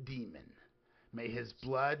head of the demon. May his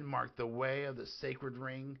blood mark the way of the sacred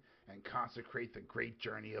ring and consecrate the great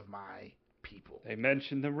journey of my people. They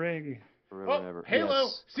mentioned the ring. Halo,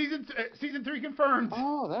 Yes. season 3 confirmed.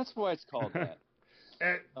 Oh, that's why it's called that.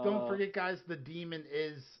 And don't forget, guys, the demon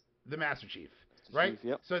is the Master Chief, right?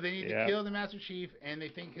 Chief, yep. So they need to kill the Master Chief, and they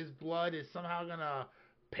think his blood is somehow gonna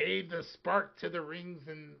pave the spark to the rings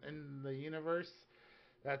in the universe.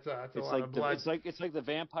 That's a lot of blood. It's like the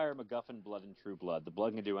vampire MacGuffin blood and True Blood. The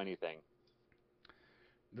blood can do anything.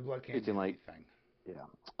 The blood can't do anything. Yeah.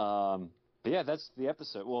 But yeah, that's the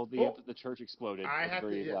episode. Well, the church exploded.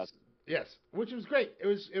 Yes, which was great. It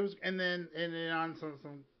was, and then on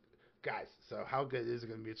some guys. So how good is it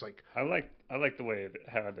going to be? It's like I like the way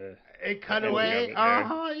it cut away.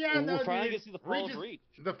 Yeah. And we're finally get to the fall of Reach.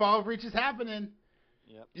 The fall of Reach is happening.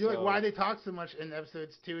 Yep. You're like, why they talk so much in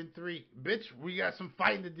episodes 2 and 3? Bitch, we got some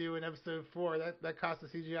fighting to do in episode 4. That cost the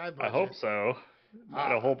CGI budget. I hope so.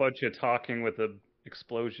 Not a whole bunch of talking with the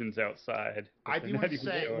explosions outside. I do want to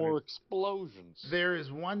say more explosions. There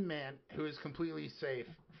is one man who is completely safe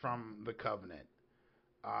from the Covenant,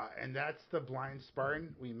 and that's the blind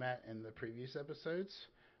Spartan we met in the previous episodes.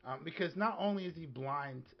 Because not only is he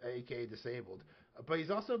blind, aka disabled, but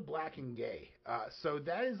he's also black and gay. So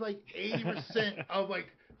that is like 80% of like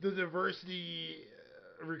the diversity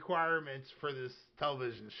requirements for this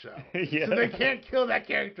television show. Yeah. So they can't kill that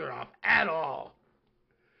character off at all.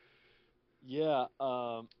 Yeah.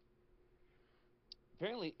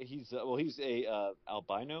 Apparently he's a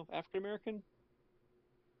albino African American.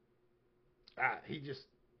 He just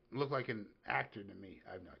looked like an actor to me.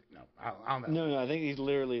 I don't know. No, I think he's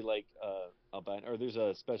literally like albino. Or there's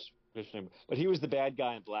a special name, but he was the bad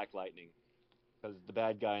guy in Black Lightning, because the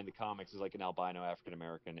bad guy in the comics is like an albino African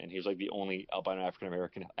American, and he was like the only albino African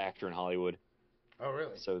American actor in Hollywood. Oh,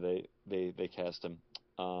 really? So they cast him.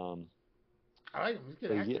 I like him. He's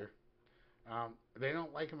a good actor. They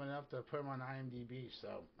don't like him enough to put him on IMDb,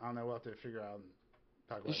 so I don't know. We'll have to figure out and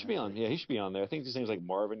talk about He it should be next on. week. Yeah, he should be on there. I think his name's like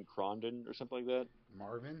Marvin Crondon or something like that.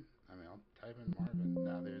 Marvin? I mean, I'll type in Marvin.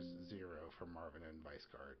 No, there's 0 for Marvin and Vice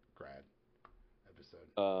Grad episode.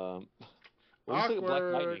 Well, just look at Black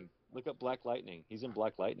Awkward. Lightning. Look up Black Lightning. He's in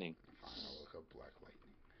Black Lightning. Fine, I'll look up Black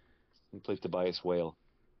Lightning. He plays Tobias Whale.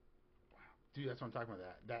 Wow. Dude, that's what I'm talking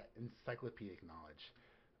about. That encyclopedic knowledge.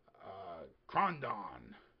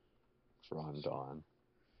 Crondon. Crondon.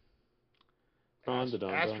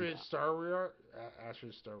 Astrid Star.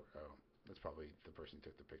 Astrid Star. Oh, that's probably the person who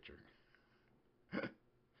took the picture.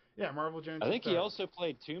 Yeah, Marvel Jones. I think he also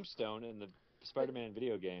played Tombstone in the Spider-Man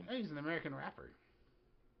video game. Hey, he's an American rapper.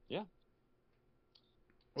 Yeah.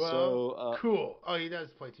 Well, so, cool. Oh, he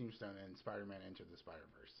does play Tombstone in Spider-Man Into the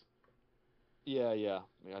Spider-Verse. Yeah. I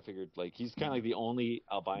mean, I figured like he's kind of like the only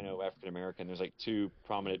albino African American. There's like 2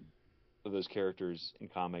 prominent of those characters in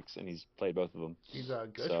comics, and he's played both of them. He's a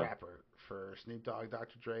ghost rapper for Snoop Dogg,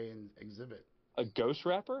 Dr. Dre, and Exhibit. A ghost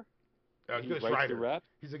rapper? Ghost writes writer. The rap?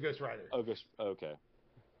 He's a ghost writer. Oh, okay.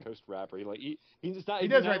 Ghost rapper. He does not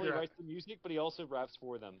write only the writes the music, but he also raps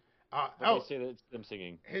for them. But they say that it's them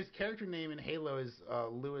singing. His character name in Halo is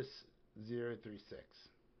Lewis036.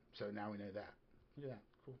 So now we know that. Look at that.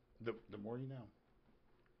 Cool. The more you know.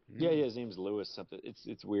 Yeah, his name's Lewis something.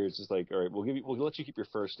 It's weird. It's just like, all right, we'll let you keep your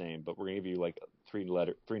first name, but we're gonna give you like 3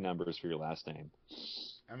 numbers for your last name.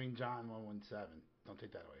 I mean, John 117. Don't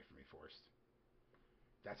take that away from me, Forrest.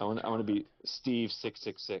 I want to be Steve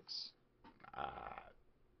 666.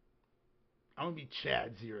 I want to be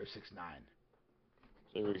Chad 069.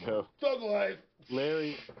 There we go. Thug life.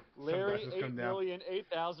 Larry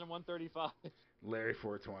 8,008,135. Larry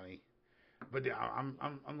 420. But yeah, I'm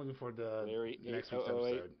looking forward to Larry next week's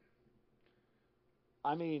episode.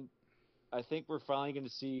 I mean, I think we're finally going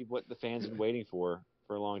to see what the fans have been waiting for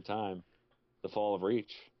a long time. The Fall of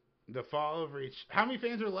Reach. The Fall of Reach. How many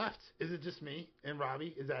fans are left? Is it just me and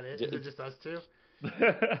Robbie? Is that it? Is it just us 2?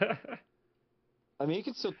 I mean, you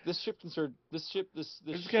can still this ship.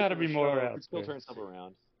 There's got to be more out there. Still turn stuff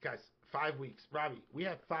around. Guys, 5 weeks. Robbie, we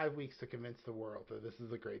have 5 weeks to convince the world that this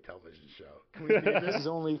is a great television show. Can we do this? This is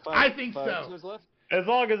only 5. I think five so. Episodes left. As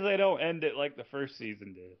long as they don't end it like the first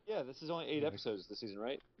season did. Yeah, this is only 8 episodes this season,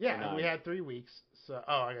 right? Yeah, and we had 3 weeks. So,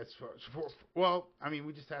 I guess 4. Well, I mean,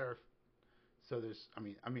 we just had our. So there's, I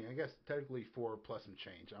mean, I guess technically 4 plus some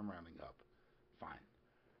change. I'm rounding up. Fine.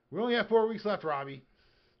 We only have 4 weeks left, Robbie.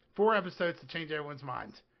 4 episodes to change everyone's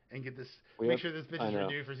mind and get this. Make sure this bitch is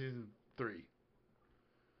renewed for season 3.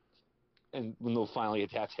 And when they'll finally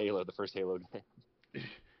adapt Halo, the first Halo game.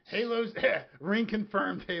 Halo's ring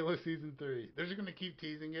confirmed. Halo season 3. They're just gonna keep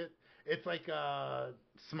teasing it. It's like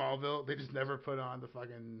Smallville. They just never put on the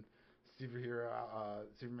fucking superhero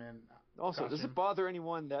Superman. Also, costume. does it bother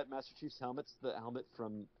anyone that Master Chief's helmet's the helmet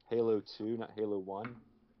from Halo 2, not Halo 1?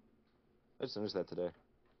 I just noticed that today.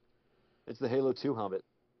 It's the Halo 2 helmet,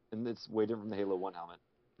 and it's way different from the Halo 1 helmet.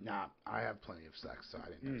 Nah, I have plenty of sex, so I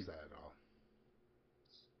didn't notice that at all.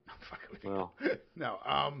 I'm fucking with you. Well.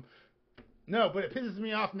 No, but it pisses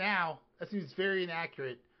me off now. That seems very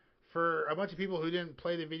inaccurate for a bunch of people who didn't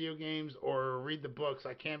play the video games or read the books.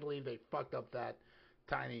 I can't believe they fucked up that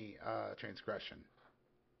tiny transgression.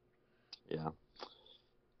 Yeah.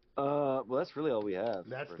 Well, that's really all we have.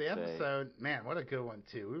 That's the episode. Man, what a good one,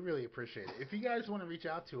 too. We really appreciate it. If you guys want to reach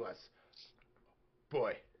out to us,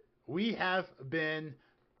 boy, we have been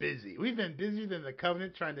busy. We've been busier than the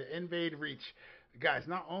Covenant trying to invade Reach. Guys,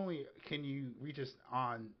 not only can you reach us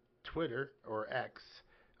on Twitter or X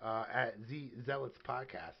at Zealots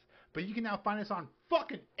Podcast, but you can now find us on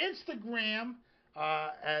fucking Instagram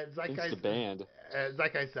at Zeitgeist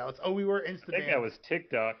Zealots. Oh, we were Instaband. I think that was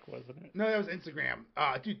TikTok, wasn't it? No, that was Instagram.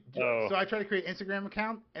 Dude. So I tried to create an Instagram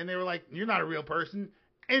account, and they were like, "You're not a real person."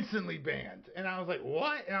 Instantly banned. And I was like,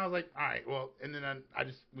 "What?" And I was like, "All right, well." And then I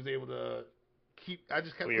just was able to kept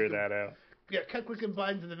clear that out. Yeah, kept clicking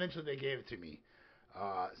buttons, and eventually they gave it to me.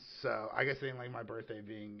 So I guess they didn't like my birthday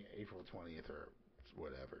being April 20th or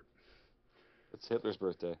whatever. It's Hitler's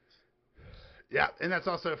birthday. Yeah, and that's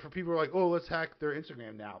also for people who are like, "Oh, let's hack their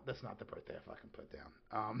Instagram now." That's not the birthday I fucking put down.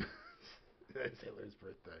 It's Hitler's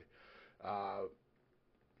birthday.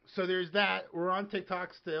 So there's that. We're on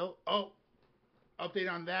TikTok still. Oh, update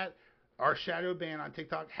on that. Our shadow ban on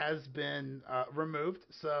TikTok has been removed,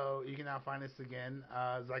 so you can now find us again.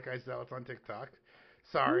 Zeitgeist Zealots on TikTok.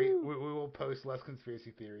 Sorry, we will post less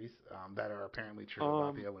conspiracy theories that are apparently true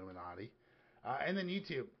about the Illuminati. And then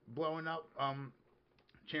YouTube, blowing up.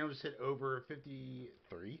 Channel just hit over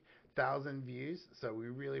 53,000 views, so we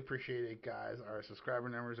really appreciate it, guys. Our subscriber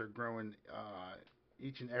numbers are growing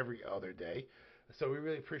each and every other day. So we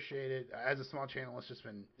really appreciate it. As a small channel, it's just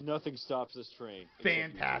been Nothing stops this train.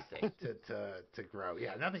 fantastic to grow.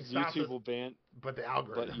 Yeah, nothing stops YouTube us will ban, but the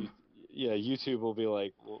algorithm. YouTube will be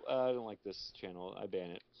like, well, I don't like this channel. I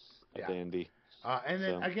ban it. I ban B. And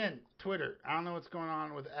then again, Twitter. I don't know what's going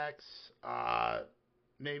on with X.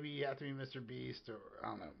 Maybe you have to be Mr. Beast, or I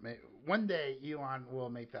don't know. One day Elon will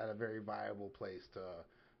make that a very viable place to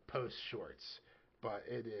post shorts, but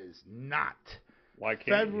it is not. Why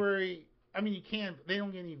can't February? I mean, you can. They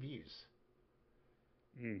don't get any views.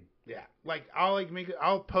 Yeah, like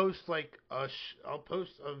I'll post I'll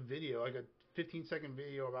post a video, like a 15-second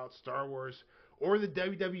video about Star Wars or the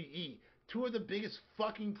WWE, two of the biggest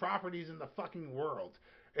fucking properties in the fucking world,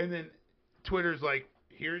 and then Twitter's like,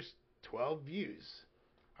 here's 12 views.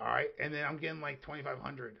 All right, and then I'm getting like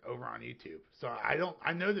 2,500 over on YouTube. So I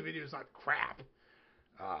know the video's not crap.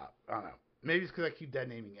 I don't know. Maybe it's because I keep dead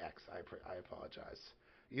naming X. I apologize.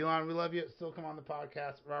 Elon, we love you. Still come on the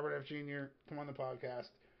podcast. Robert F. Jr., come on the podcast.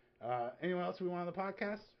 Anyone else we want on the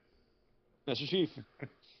podcast? Master Chief.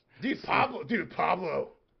 Dude, Pablo.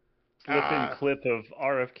 Flipping clip of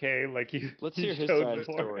RFK like you. Let's hear his side of the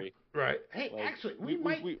story. Right. Hey, actually, we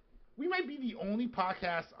might be the only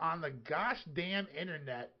podcast on the gosh damn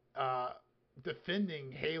internet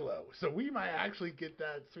defending Halo, so we might actually get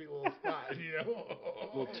that sweet little spot, you know.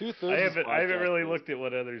 Well, 2/3. I haven't really looked at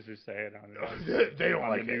what others are saying on it. They don't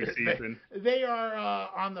like the new season. They are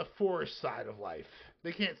on the forest side of life.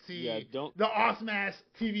 They can't see the awesome ass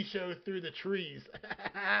TV show through the trees.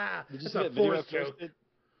 Did you see that video I posted? Joke.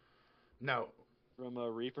 No. From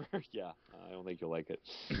Reaper? Yeah, I don't think you'll like it.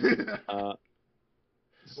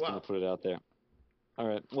 Just gonna put it out there. All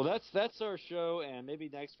right. Well, that's our show, and maybe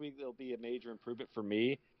next week there'll be a major improvement for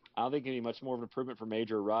me. I don't think it'll be much more of an improvement for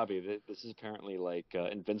Major or Robbie. This is apparently like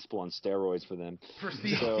Invincible on steroids for them. For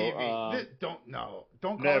Steve TV. Don't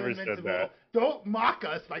call never it Invincible. said that. Don't mock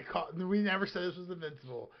us by calling. We never said this was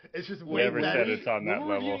Invincible. It's just way never better. said it's on that when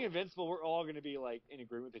we're level. reviewing Invincible, we're all going to be like in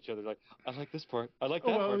agreement with each other. Like, I like this part. I like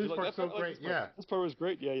that part. part. This part's so great. Yeah. This part was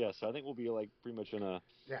great. Yeah. So I think we'll be like pretty much in a.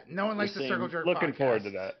 Yeah. No one likes the Circle Jerk. Looking podcast. forward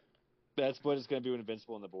to that. That's what it's going to be when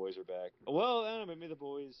Invincible and the boys are back. Well, I don't know, maybe the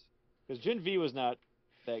boys, because Gen V was not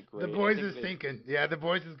that great. The boys is thinking. Yeah, the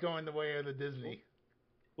boys is going the way of the Disney.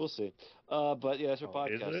 We'll see. But yeah, that's our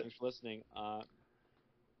podcast. Thanks for listening.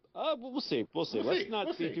 We'll see. Let's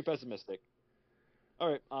not be too pessimistic.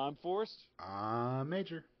 All right, I'm Forrest. I'm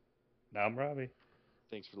Major. Now I'm Robbie.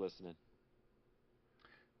 Thanks for listening.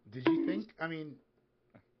 Did you think? I mean,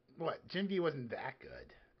 what? Gen V wasn't that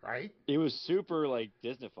good, right? It was super like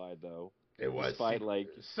Disneyfied though. It was despite like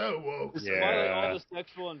so woke. Despite like, all the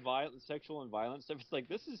sexual and violent stuff, it's like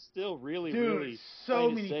this is still really, really so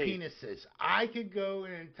many penises. I could go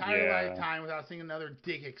an entire lifetime without seeing another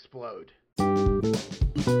dick explode.